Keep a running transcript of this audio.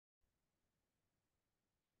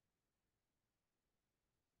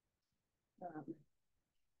Um,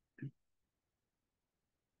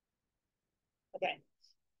 okay,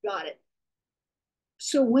 got it.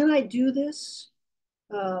 So when I do this,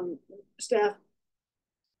 staff,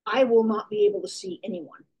 I will not be able to see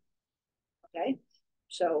anyone. Okay,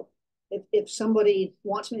 so if somebody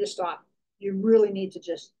wants me to stop, you really need to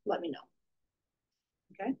just let me know.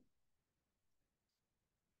 Okay.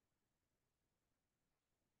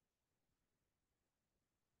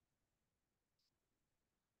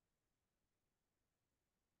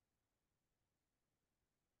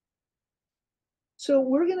 So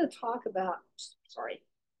we're going to talk about, sorry,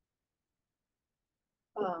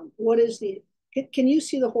 what is the, can you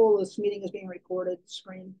see the whole of this meeting is being recorded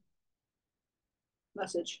screen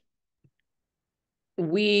message?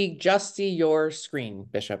 We just see your screen,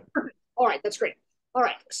 Bishop. Perfect. All right, that's great. All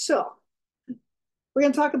right, so we're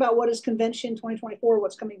going to talk about what is convention 2024,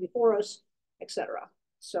 what's coming before us, etc.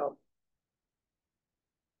 So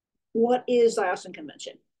what is diocesan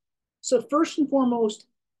convention? So first and foremost,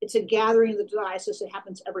 it's a gathering of the diocese. It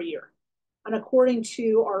happens every year. And according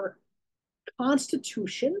to our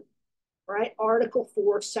Constitution, right, Article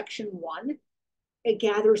 4, Section 1, it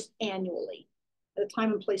gathers annually at a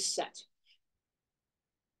time and place set.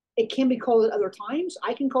 It can be called at other times.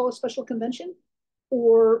 I can call a special convention,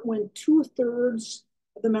 or when 2/3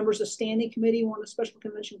 of the members of standing committee want a special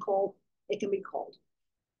convention called, it can be called.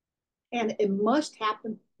 And it must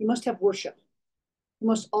happen. You must have worship. You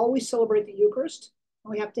must always celebrate the Eucharist.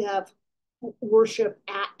 And we have to have worship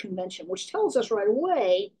at convention, which tells us right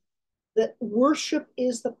away that worship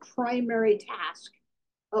is the primary task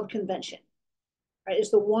of convention. Right? It's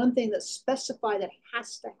the one thing that's specified that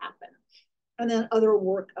has to happen. And then other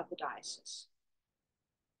work of the diocese.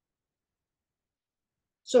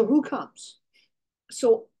 So who comes?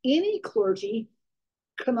 So any clergy,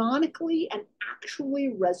 canonically and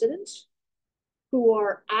actually resident, who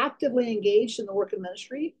are actively engaged in the work of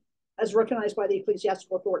ministry as recognized by the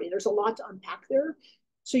ecclesiastical authority. There's a lot to unpack there.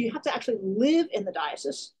 So you have to actually live in the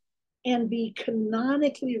diocese and be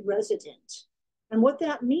canonically resident. And what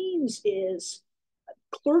that means is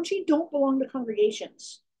clergy don't belong to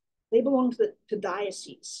congregations. They belong to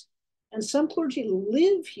dioceses. And some clergy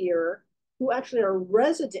live here who actually are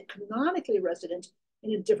resident, canonically resident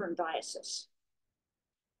in a different diocese,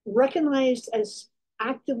 recognized as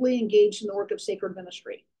actively engaged in the work of sacred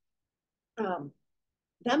ministry.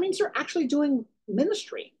 That means they're actually doing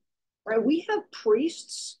ministry, right? We have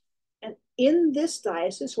priests and in this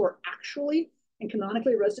diocese who are actually and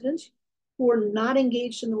canonically resident who are not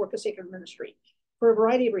engaged in the work of sacred ministry for a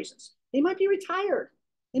variety of reasons. They might be retired.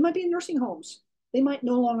 They might be in nursing homes. They might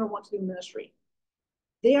no longer want to do ministry.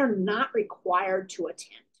 They are not required to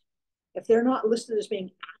attend. If they're not listed as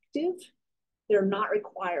being active, they're not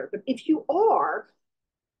required. But if you are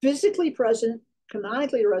physically present,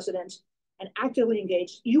 canonically resident, and actively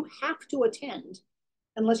engaged, you have to attend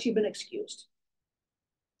unless you've been excused.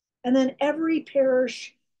 And then every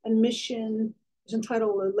parish and mission is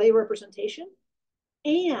entitled to lay representation.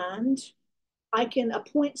 And I can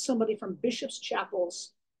appoint somebody from bishops'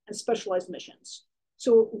 chapels and specialized missions.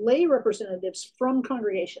 So lay representatives from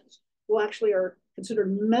congregations who actually are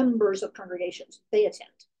considered members of congregations, they attend.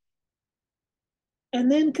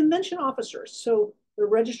 And then convention officers. So the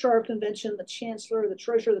registrar of convention, the chancellor, the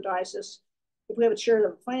treasurer of the diocese. If we have a chair of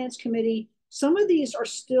the finance committee, some of these are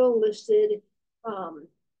still listed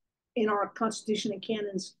in our constitution and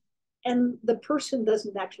canons, and the person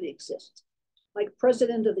doesn't actually exist. Like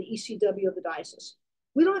president of the ECW of the diocese.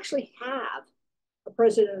 We don't actually have a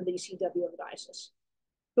president of the ECW of the diocese,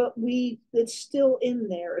 but it's still in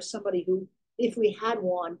there as somebody who, if we had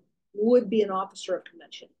one, would be an officer of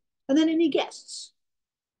convention. And then any guests.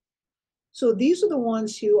 So these are the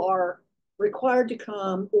ones who are required to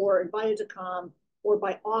come or invited to come or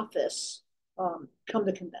by office come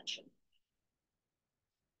to convention.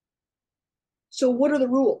 So what are the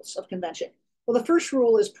rules of convention? Well, the first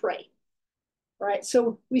rule is pray, right?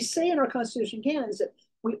 So we say in our Constitution canons that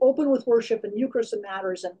we open with worship and Eucharist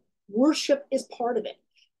matters, and worship is part of it.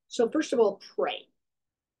 So first of all, pray.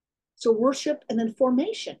 So worship and then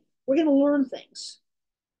formation. We're going to learn things.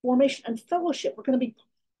 Formation and fellowship. We're going to be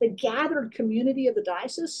the gathered community of the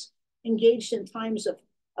diocese, engaged in times of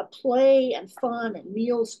play and fun and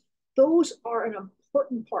meals. Those are an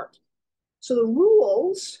important part. So the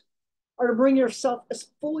rules are to bring yourself as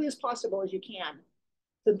fully as possible as you can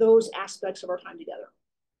to those aspects of our time together.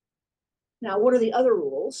 Now, what are the other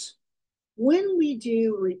rules? When we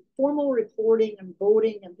do formal reporting and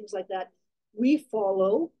voting and things like that, we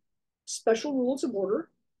follow special rules of order.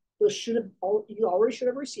 Those you already should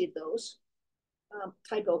have received those.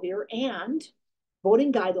 Typo here, and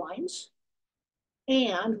voting guidelines,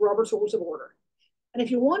 and Robert's Rules of Order. And if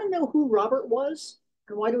you want to know who Robert was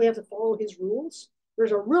and why do we have to follow his rules,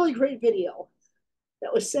 there's a really great video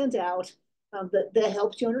that was sent out that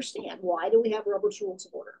helps you understand why do we have Robert's Rules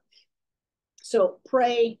of Order. So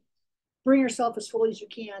pray, bring yourself as fully as you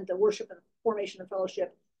can to worship and formation and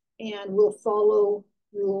fellowship, and we'll follow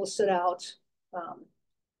rules set out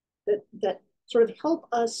that sort of help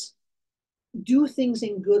us do things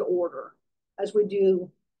in good order as we do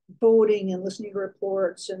voting and listening to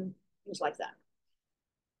reports and things like that.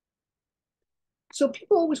 So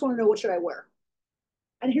people always want to know, what should I wear?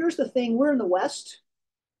 And here's the thing, we're in the West,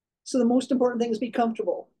 so the most important thing is be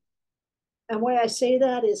comfortable. And why I say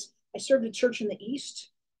that is I served a church in the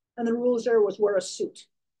East, and the rules there was wear a suit.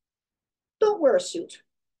 Don't wear a suit.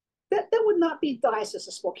 That would not be Diocese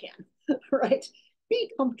of Spokane, right?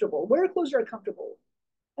 Be comfortable, wear clothes that are comfortable.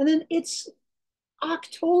 And then it's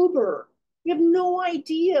October. We have no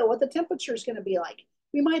idea what the temperature is going to be like.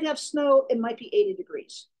 We might have snow, it might be 80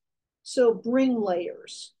 degrees. So bring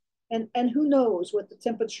layers. And who knows what the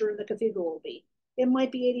temperature in the cathedral will be. It might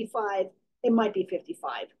be 85, it might be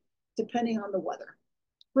 55, depending on the weather.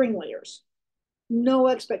 Bring layers. No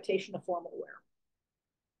expectation of formal wear.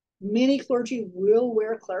 Many clergy will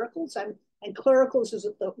wear clericals, and clericals is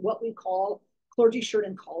what we call clergy shirt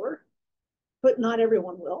and collar, but not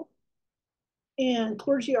everyone will. And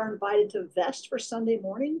clergy are invited to vest for Sunday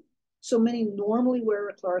morning, so many normally wear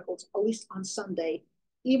clericals, at least on Sunday,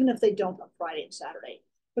 even if they don't on Friday and Saturday.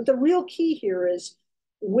 But the real key here is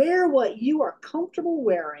wear what you are comfortable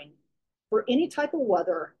wearing for any type of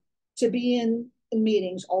weather to be in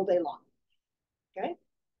meetings all day long, okay?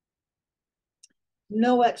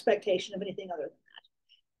 No expectation of anything other than that.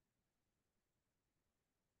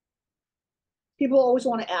 People always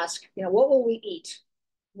want to ask, what will we eat?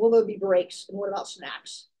 Will there be breaks? And what about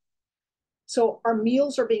snacks? So our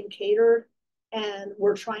meals are being catered, and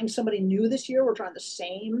we're trying somebody new this year. We're trying the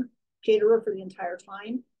same caterer for the entire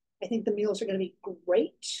time. I think the meals are going to be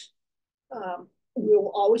great. We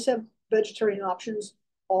will always have vegetarian options.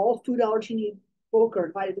 All food allergy need folk are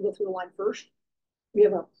invited to go through the line first. We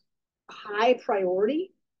have a high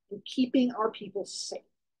priority in keeping our people safe.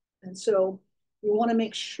 And so we want to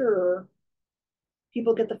make sure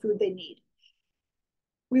people get the food they need.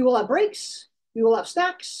 We will have breaks, we will have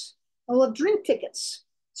snacks, and we'll have drink tickets.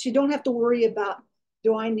 So you don't have to worry about,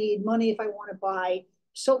 do I need money if I want to buy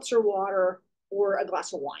seltzer water or a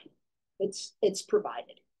glass of wine? It's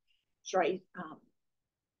provided. Sorry.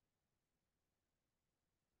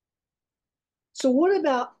 So what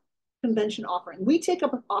about convention offering? We take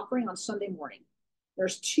up an offering on Sunday morning.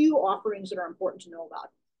 There's two offerings that are important to know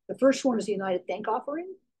about. The first one is the United Thank Offering,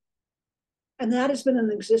 and that has been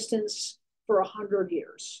in existence for 100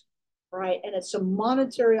 years, right? And it's a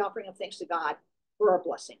monetary offering of thanks to God for our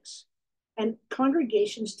blessings. And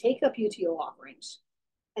congregations take up UTO offerings,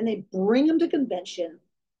 and they bring them to convention.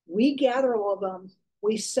 We gather all of them.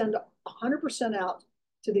 We send 100% out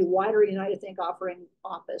to the wider United Thank Offering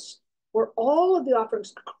office, where all of the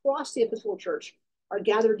offerings across the Episcopal Church are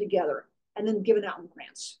gathered together and then given out in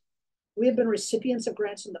grants. We have been recipients of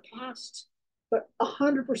grants in the past, but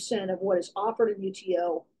 100% of what is offered in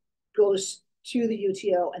UTO goes to the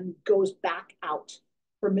UTO and goes back out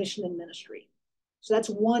for mission and ministry. So that's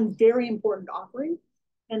one very important offering.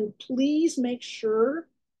 And please make sure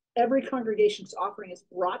every congregation's offering is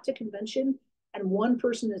brought to convention, and one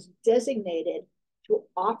person is designated to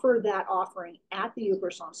offer that offering at the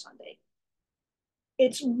Eucharist on Sunday.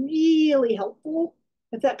 It's really helpful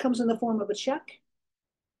if that comes in the form of a check.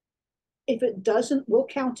 If it doesn't, we'll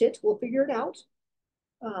count it, we'll figure it out.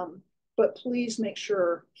 But please make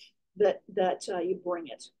sure that you bring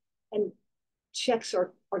it. And checks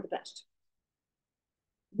are the best.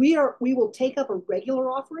 We will take up a regular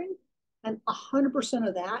offering, and 100%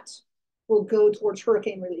 of that will go towards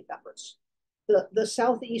hurricane relief efforts. The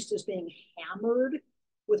Southeast is being hammered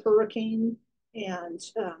with hurricane, and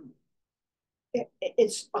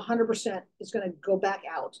it's 100% is going to go back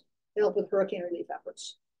out to help with hurricane relief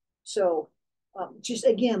efforts. So just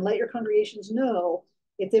again, let your congregations know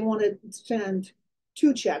if they want to send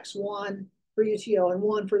two checks, one for UTO and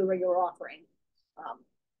one for the regular offering.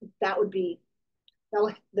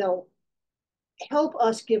 They'll help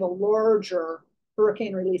us give a larger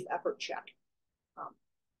hurricane relief effort check.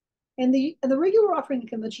 And the regular offering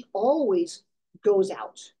convention always goes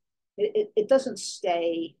out. It doesn't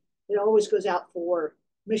stay. It always goes out for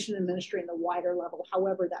mission and ministry in the wider level,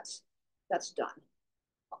 however that's done,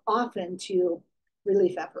 often to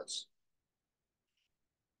relief efforts.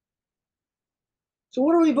 So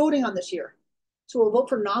what are we voting on this year? So we'll vote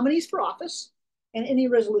for nominees for office and any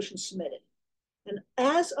resolutions submitted. And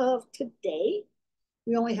as of today,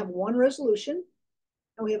 We only have one resolution,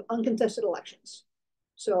 and we have uncontested elections.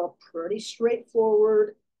 So a pretty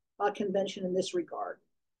straightforward convention in this regard.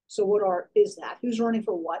 So is that? Who's running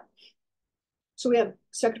for what? So we have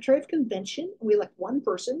Secretary of Convention. We elect one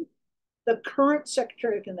person. The current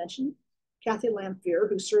Secretary of Convention, Kathy Lamphere,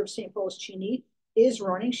 who serves St. Paul's Cheney, is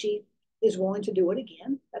running. She is willing to do it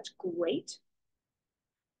again. That's great.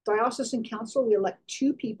 Diocesan Council, we elect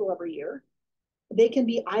two people every year. They can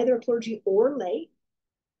be either clergy or lay.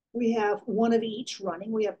 We have one of each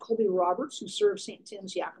running. We have Colby Roberts, who serves St.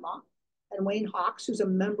 Tim's Yakima, and Wayne Hawks, who's a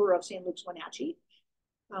member of St. Luke's Wenatchee.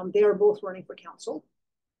 They are both running for council.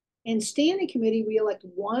 In standing committee, we elect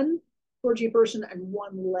one clergy person and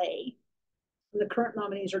one lay. And the current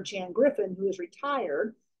nominees are Jan Griffin, who is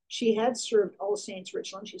retired. She had served All Saints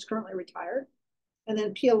Richland. She's currently retired. And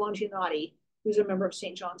then Pia Longinati, who's a member of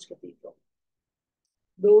St. John's Cathedral.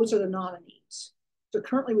 Those are the nominees. So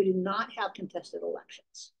currently we do not have contested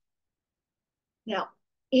elections. Now,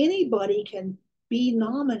 anybody can be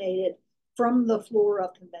nominated from the floor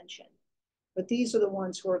of convention, but these are the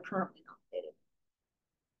ones who are currently nominated.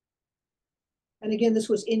 And again, this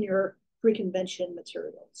was in your pre-convention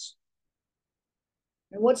materials.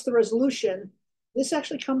 And what's the resolution? This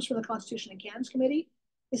actually comes from the Constitution and Canons Committee.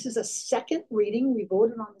 This is a second reading. We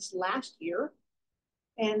voted on this last year.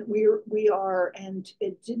 And and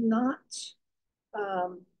it did not,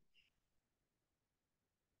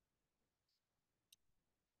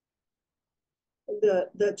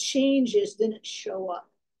 the changes didn't show up,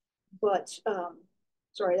 but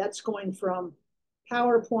sorry, that's going from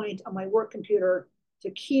PowerPoint on my work computer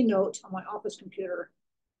to Keynote on my office computer.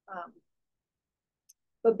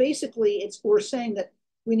 But basically, we're saying that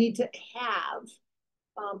we need to have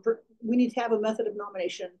a method of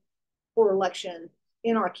nomination for election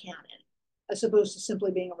in our canon, as opposed to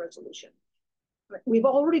simply being a resolution. We've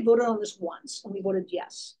already voted on this once, and we voted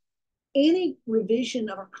yes. Any revision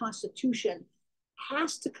of our Constitution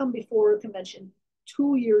has to come before a convention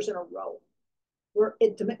 2 years in a row, where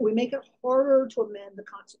we make it harder to amend the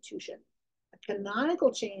Constitution. A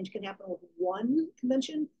canonical change can happen with one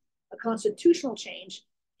convention. A constitutional change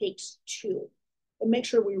takes two. And make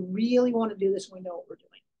sure we really want to do this and we know what we're doing.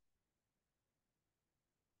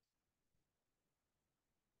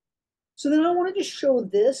 So then I wanted to show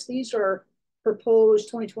this. These are proposed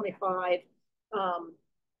 2025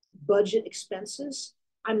 budget expenses.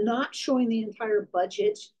 I'm not showing the entire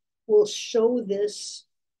budget. We'll show this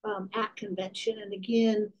at convention. And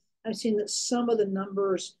again, I'm seeing that some of the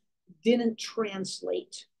numbers didn't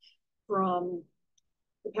translate from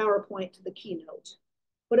the PowerPoint to the Keynote.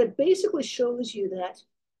 But it basically shows you that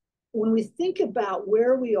when we think about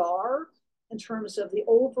where we are in terms of the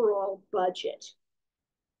overall budget,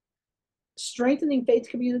 strengthening faith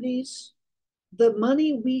communities, the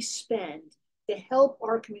money we spend to help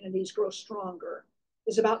our communities grow stronger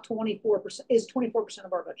is about 24%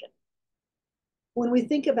 of our budget. When we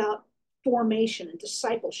think about formation and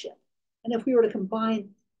discipleship, and if we were to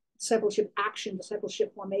combine discipleship action,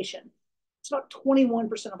 discipleship formation, it's about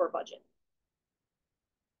 21% of our budget.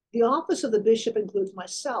 The office of the bishop includes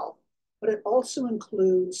myself, but it also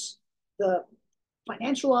includes the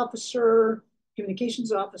financial officer,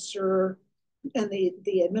 communications officer, and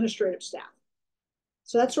the administrative staff.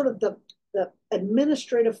 So that's sort of the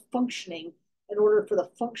administrative functioning in order for the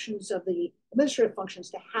functions of the administrative functions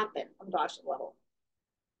to happen on the diocesan level.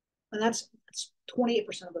 And that's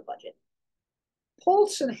 28% of the budget.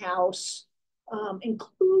 Paulson House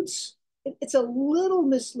includes, it's a little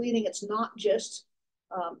misleading. It's not just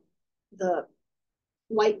the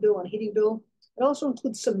light bill and heating bill. It also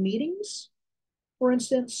includes some meetings. For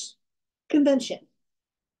instance, convention.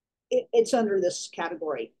 It's under this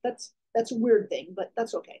category. That's a weird thing, but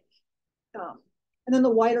that's okay. And then the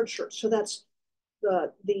wider church. So that's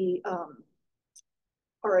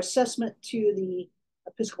our assessment to the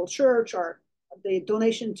Episcopal Church, the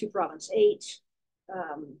donation to Province 8,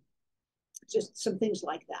 just some things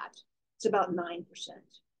like that. It's about 9%.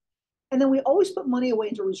 And then we always put money away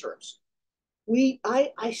into reserves.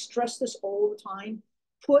 I stress this all the time.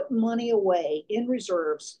 Put money away in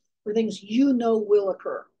reserves for things you know will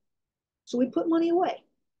occur. So we put money away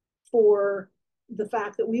for the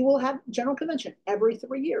fact that we will have General Convention every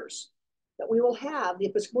 3 years, that we will have the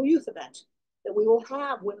Episcopal Youth Event, that we will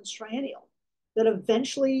have Women's Triennial, that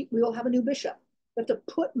eventually we will have a new bishop. We have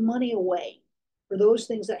to put money away for those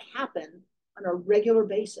things that happen on a regular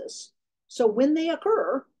basis. So when they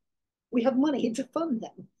occur, we have money to fund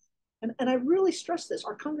them. And I really stress this.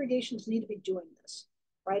 Our congregations need to be doing this,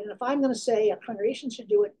 right? And if I'm going to say a congregation should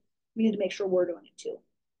do it, we need to make sure we're doing it too.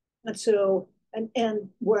 And so, and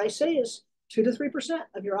what I say is 2 to 3%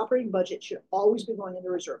 of your operating budget should always be going into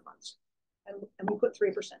reserve funds. And we put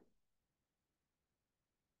 3%.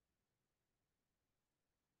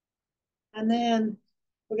 And then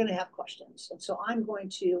we're going to have questions. And so I'm going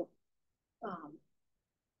to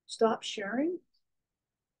stop sharing.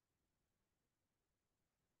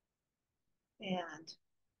 And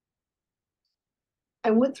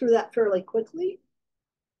I went through that fairly quickly.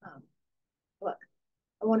 But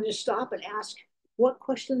I wanted to stop and ask what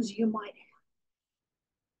questions you might have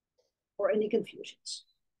or any confusions.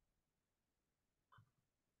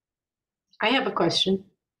 I have a question.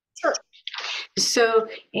 Sure. So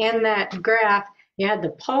in that graph, you had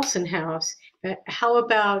the Paulson House. How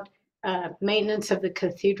about maintenance of the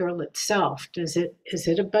cathedral itself? Is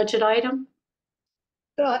it a budget item?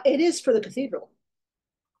 It is for the cathedral.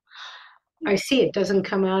 I see it doesn't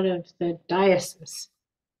come out of the diocese.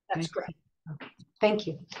 That's correct. Okay. Thank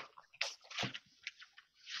you.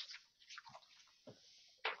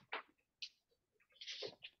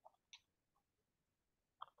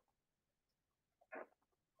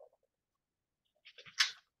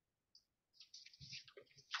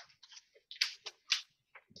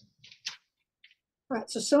 All right,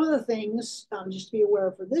 so some of the things just to be aware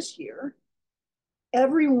of for this year,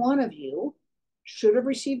 every one of you should have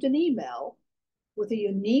received an email with a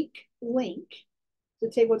unique link to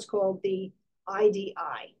take what's called the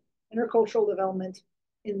IDI, Intercultural Development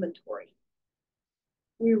Inventory.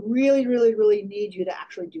 We really, really, really need you to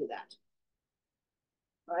actually do that,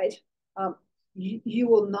 right? You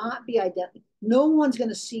will not be identified. No one's going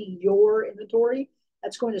to see your inventory.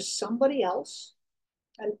 That's going to somebody else.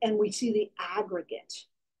 And we see the aggregate,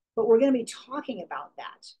 but we're going to be talking about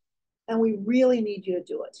that. And we really need you to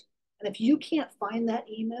do it. And if you can't find that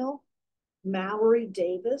email, Mallory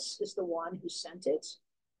Davis is the one who sent it.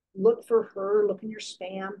 Look for her, look in your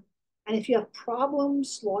spam. And if you have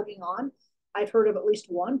problems logging on, I've heard of at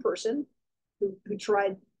least one person who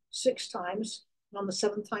tried 6 times, and on the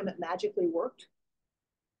 7th time it magically worked.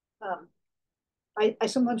 I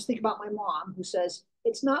sometimes think about my mom who says,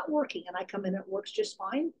 it's not working, and I come in and it works just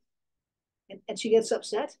fine. And she gets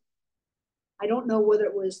upset. I don't know whether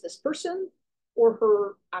it was this person or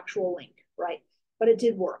her actual link, right? But it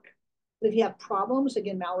did work. But if you have problems,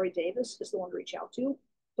 again, Mallory Davis is the one to reach out to.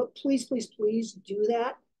 But please, please, please do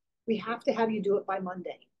that. We have to have you do it by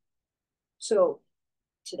Monday. So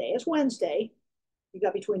today is Wednesday. You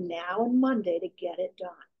got between now and Monday to get it done.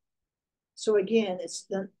 So again, it's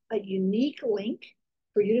a unique link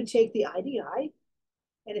for you to take the IDI.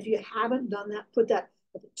 And if you haven't done that, put that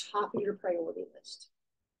at the top of your priority list.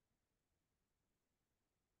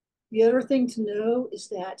 The other thing to know is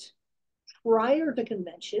that prior to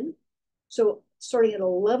convention, so starting at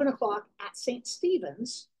 11 o'clock at St.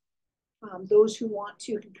 Stephen's, those who want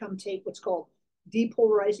to can come take what's called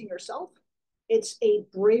Depolarizing Yourself. It's a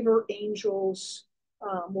Braver Angels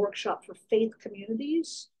workshop for faith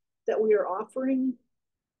communities that we are offering.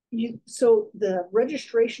 So the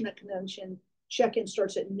registration at convention check-in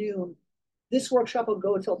starts at noon. This workshop will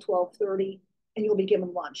go until 12:30 and you'll be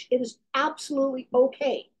given lunch. It is absolutely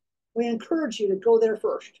okay. We encourage you to go there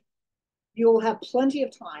first. You'll have plenty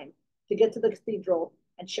of time to get to the cathedral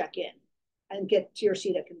and check in and get to your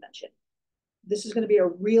seat at convention. This is going to be a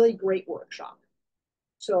really great workshop.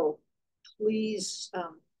 So please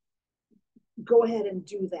go ahead and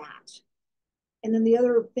do that. And then the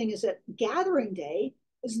other thing is that Gathering Day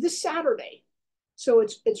is this Saturday. So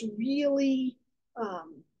it's really, I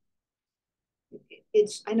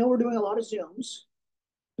know we're doing a lot of Zooms,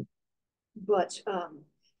 but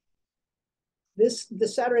this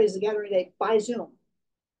Saturday is the Gathering Day by Zoom.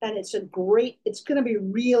 And it's going to be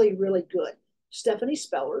really, really good. Stephanie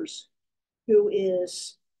Spellers, who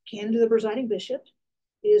is candidate to the presiding bishop,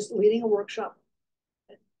 is leading a workshop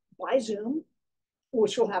by Zoom,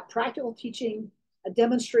 which will have practical teaching, a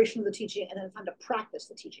demonstration of the teaching, and then time to practice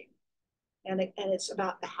the teaching. And it's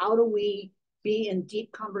about how do we be in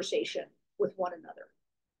deep conversation with one another.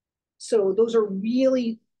 So those are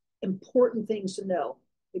really important things to know.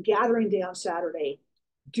 The Gathering Day on Saturday,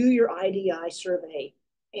 do your IDI survey,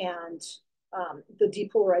 and the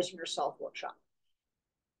Depolarizing Yourself workshop.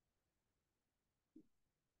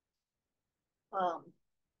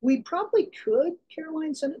 We probably could,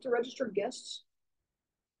 Caroline, send it to registered guests.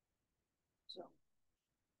 So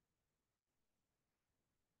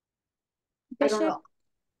Bishop, I don't know.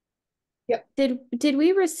 Yep. Did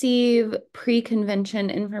we receive pre-convention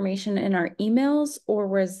information in our emails, or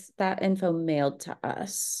was that info mailed to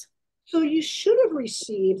us? So you should have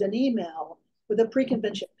received an email with a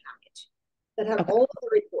pre-convention packet that had all of the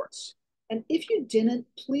reports. And if you didn't,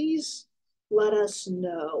 please let us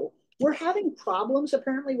know. We're having problems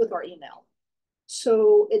apparently with our email.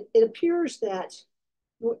 So it appears that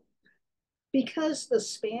because the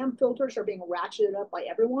spam filters are being ratcheted up by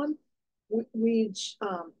everyone, we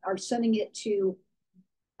are sending it to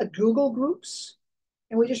a Google Groups.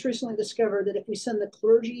 And we just recently discovered that if we send the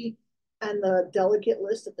clergy and the delegate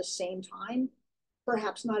list at the same time,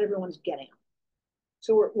 perhaps not everyone's getting them.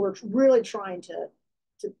 So we're really trying to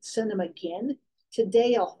send them again.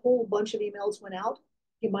 Today, a whole bunch of emails went out.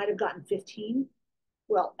 You might have gotten 15.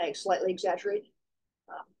 Well, I slightly exaggerate,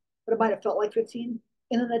 but it might have felt like 15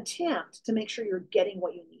 in an attempt to make sure you're getting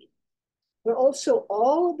what you need. But also,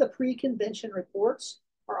 all of the pre-convention reports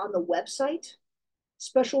are on the website.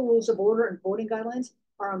 Special rules of order and voting guidelines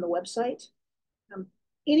are on the website.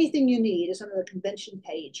 Anything you need is under the convention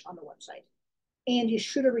page on the website. And you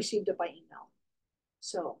should have received it by email.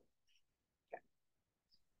 So.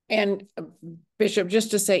 And Bishop,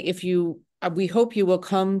 just to say, if you, we hope you will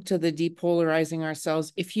come to the Depolarizing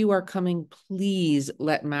Ourselves. If you are coming, please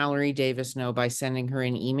let Mallory Davis know by sending her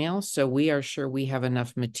an email, so we are sure we have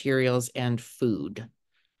enough materials and food.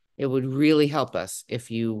 It would really help us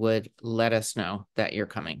if you would let us know that you're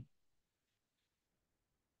coming.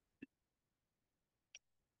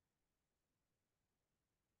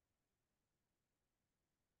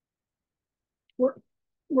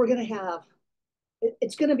 We're going to have,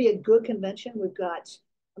 it's going to be a good convention. We've got,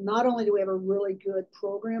 not only do we have a really good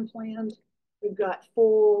program planned, we've got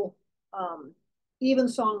full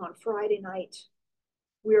Evensong on Friday night.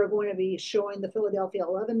 We are going to be showing the Philadelphia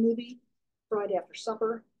 11 movie Friday after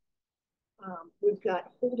supper. We've got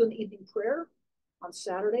Holden Evening Prayer on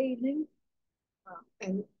Saturday evening.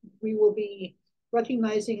 And we will be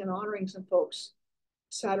recognizing and honoring some folks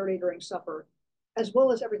Saturday during supper, as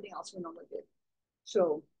well as everything else we normally did.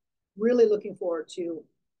 So really looking forward to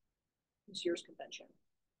this year's convention.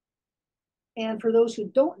 And for those who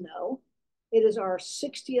don't know, it is our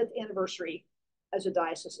 60th anniversary as a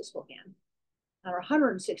diocese of Spokane, and our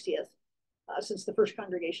 160th since the first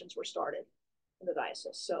congregations were started in the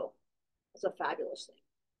diocese. So it's a fabulous thing.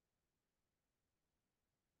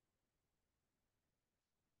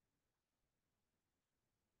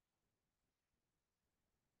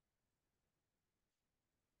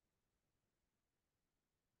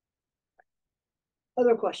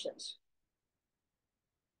 Other questions?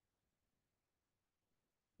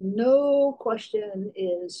 No question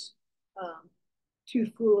is too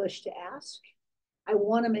foolish to ask. I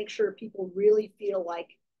want to make sure people really feel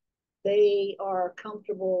like they are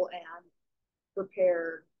comfortable and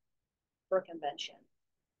prepared for a convention.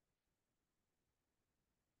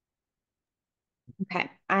 Okay,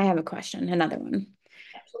 I have a question, another one.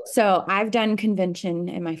 Absolutely. So I've done convention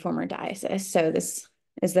in my former diocese. So this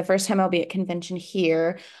is the first time I'll be at convention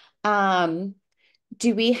here.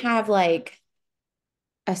 Do we have like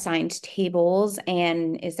assigned tables,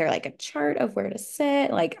 and is there like a chart of where to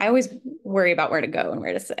sit? Like I always worry about where to go and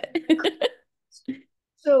where to sit.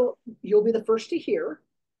 So you'll be the first to hear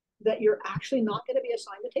that you're actually not going to be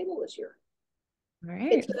assigned a table this year. All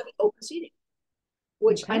right. It's going to be open seating,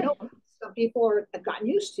 which I know some people have gotten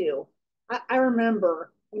used to. I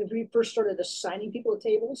remember when we first started assigning people to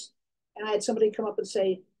tables, and I had somebody come up and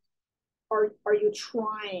say, are you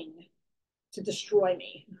trying to destroy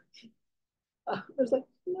me? I was like,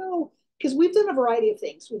 no, because we've done a variety of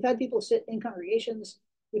things. We've had people sit in congregations.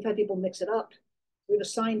 We've had people mix it up. We've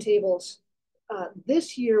assigned tables.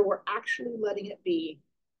 This year, we're actually letting it be,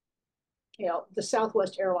 the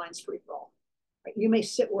Southwest Airlines free-for-all. Right? You may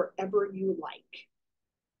sit wherever you like.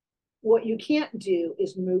 What you can't do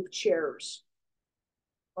is move chairs.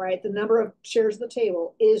 Right? The number of chairs at the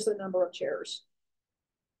table is the number of chairs.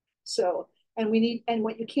 So, and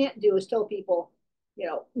what you can't do is tell people,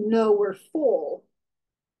 no, we're full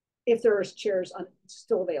if there's chairs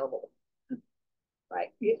still available. Right?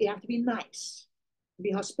 You have to be nice,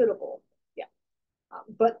 be hospitable. Yeah.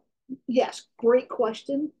 But yes, great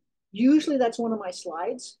question. Usually that's one of my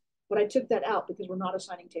slides, but I took that out because we're not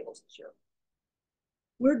assigning tables this year.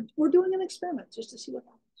 We're doing an experiment just to see what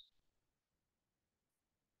happens.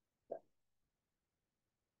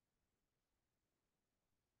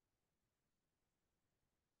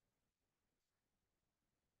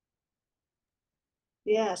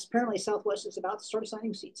 Yes, apparently Southwest is about to start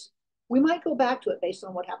assigning seats. We might go back to it based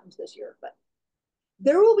on what happens this year, but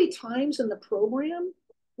there will be times in the program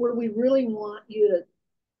where we really want you to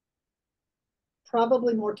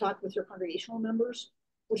probably more talk with your congregational members,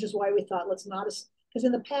 which is why we thought let's not, because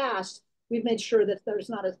in the past, we've made sure that there's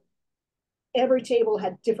not every table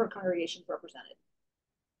had different congregations represented.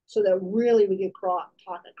 So that really we could talk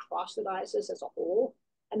across the diocese as a whole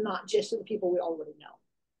and not just to the people we already know.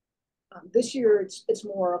 This year, it's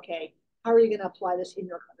more, okay, how are you going to apply this in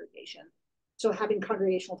your congregation So having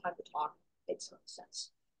congregational time to talk makes some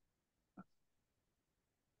sense.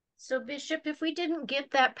 So Bishop, if we didn't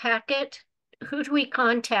get that packet, who do we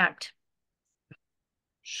contact?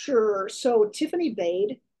 Sure. So Tiffany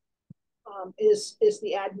Bade is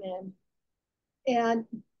the admin, and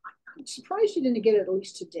I'm surprised you didn't get it at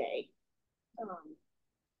least today,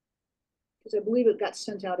 because I believe it got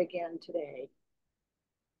sent out again today.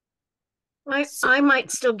 I might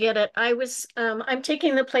still get it. I'm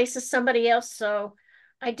taking the place of somebody else, so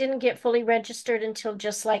I didn't get fully registered until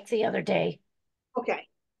just like the other day. Okay.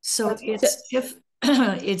 So That's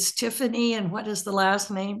it's Tiffany, and what is the last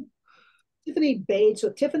name? Tiffany Bade. So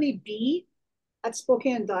Tiffany B at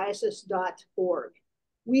SpokaneDiocese.org.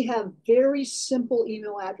 We have very simple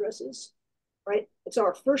email addresses, right? It's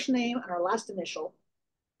our first name and our last initial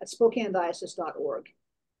at SpokaneDiocese.org.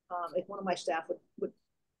 If one of my staff would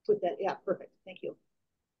put that, yeah, perfect. Thank you.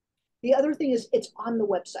 The other thing is it's on the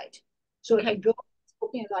website. So if you go to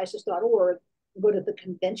SpokaneDiocese.org, go to the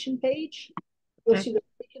convention page, you'll see the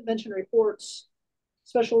convention reports,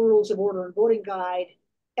 special rules of order and voting guide.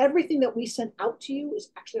 Everything that we sent out to you is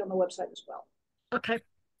actually on the website as well. Okay.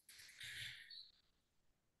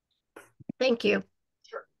 Thank you.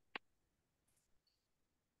 Sure.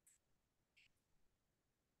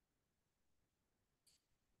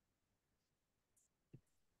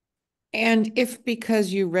 And if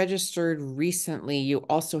because you registered recently, you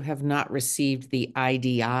also have not received the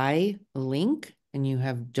IDI link and you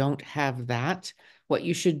don't have that, what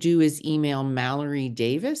you should do is email Mallory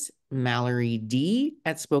Davis,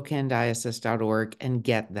 MalloryD@SpokaneDiocese.org and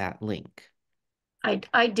get that link.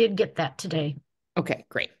 I did get that today. Okay,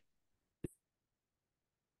 great.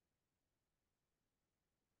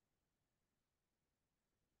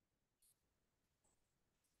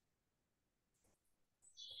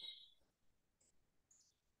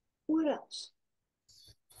 What else?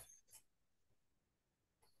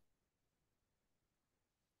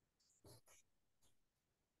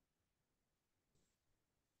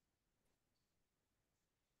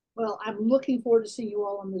 Well, I'm looking forward to seeing you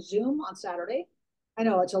all on the Zoom on Saturday. I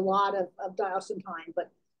know it's a lot of diocesan time,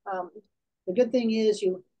 but the good thing is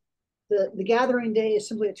the gathering day is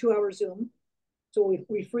simply a 2-hour Zoom. So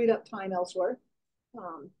we freed up time elsewhere.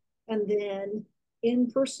 And then in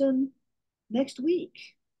person next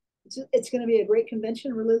week. It's going to be a great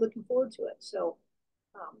convention. Really looking forward to it. So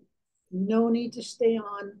no need to stay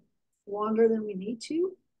on longer than we need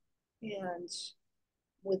to. And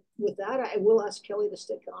with that, I will ask Kelly to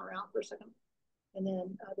stick on around for a second. And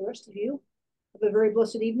then the rest of you have a very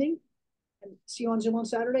blessed evening and see you on Zoom on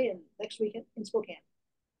Saturday and next weekend in Spokane.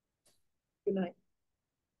 Good night.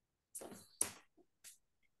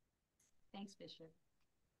 Thanks, Bishop.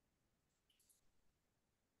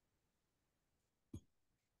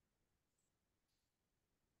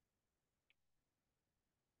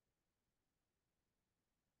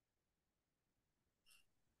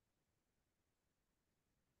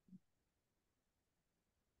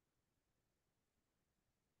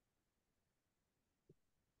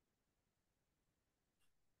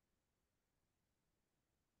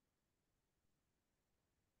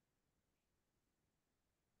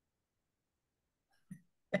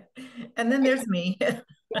 And then there's me.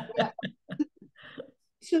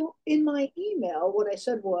 So in my email, what I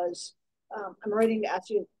said was, I'm writing to ask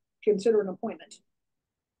you to consider an appointment.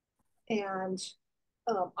 And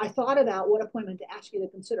I thought about what appointment to ask you to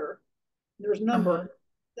consider. There's a number.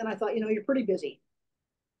 Then I thought, you're pretty busy.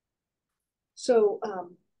 So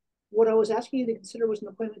what I was asking you to consider was an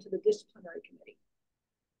appointment to the disciplinary committee.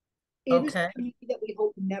 It is a committee that we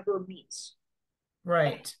hope never meets.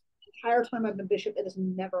 Right. The entire time I've been bishop, it has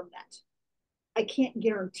never met. I can't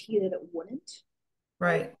guarantee that it wouldn't.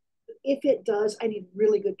 Right. If it does, I need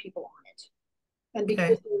really good people on it. And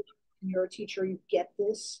because you're a teacher, you get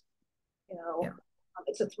this.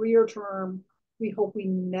 It's a 3-year term. We hope we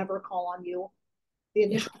never call on you. The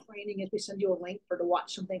initial training is we send you a link to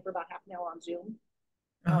watch something for about half an hour on Zoom.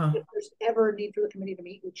 If there's ever a need for the committee to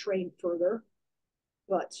meet, we train further.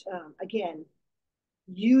 But again,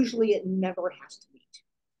 usually it never has to meet.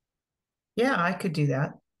 Yeah, I could do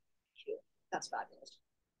that. That's fabulous.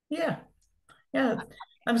 Yeah. Yeah.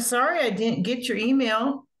 I'm sorry I didn't get your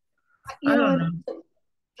email. I don't know.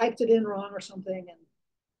 Typed it in wrong or something. And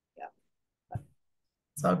yeah.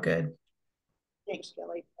 It's all good. Thanks,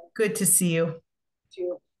 Kelly. Good to see you. See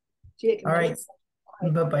you. All right.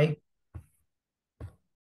 Bye-bye.